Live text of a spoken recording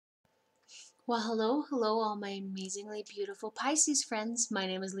Well, hello, all my amazingly beautiful Pisces friends. My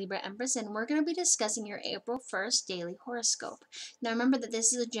name is Libra Empress, and we're going to be discussing your April 1st daily horoscope. Now, remember that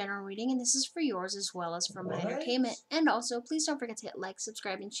this is a general reading, and this is for yours as well as for my entertainment. And also, please don't forget to hit like,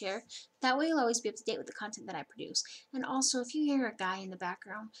 subscribe, and share. That way, you'll always be up to date with the content that I produce. And also, if you hear a guy in the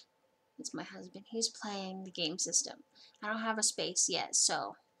background, it's my husband. He's playing the game system. I don't have a space yet,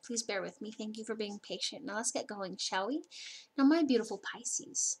 so please bear with me. Thank you for being patient. Now, let's get going, shall we? Now, my beautiful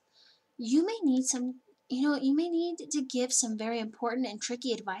Pisces, you may need you may need to give some very important and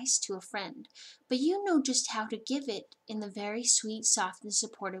tricky advice to a friend, but you know just how to give it in the very sweet, soft, and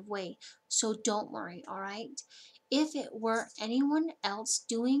supportive way. So don't worry, all right? If it were anyone else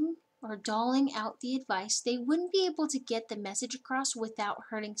doing or doling out the advice, they wouldn't be able to get the message across without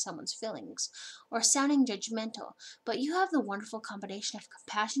hurting someone's feelings or sounding judgmental. But you have the wonderful combination of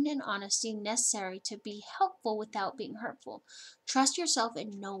compassion and honesty necessary to be helpful without being hurtful. Trust yourself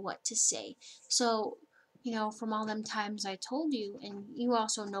and know what to say. So, from all them times I told you, and you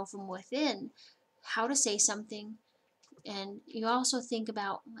also know from within how to say something, and you also think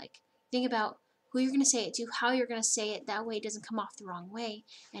about who you're going to say it to, how you're going to say it, that way it doesn't come off the wrong way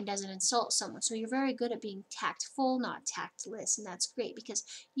and doesn't insult someone. So you're very good at being tactful, not tactless, and that's great because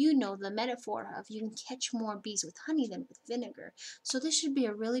you know the metaphor of you can catch more bees with honey than with vinegar. So this should be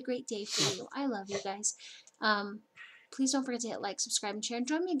a really great day for you. I love you guys. um Please don't forget to hit like, subscribe, and share, and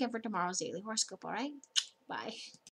join me again for tomorrow's daily horoscope. All right, bye.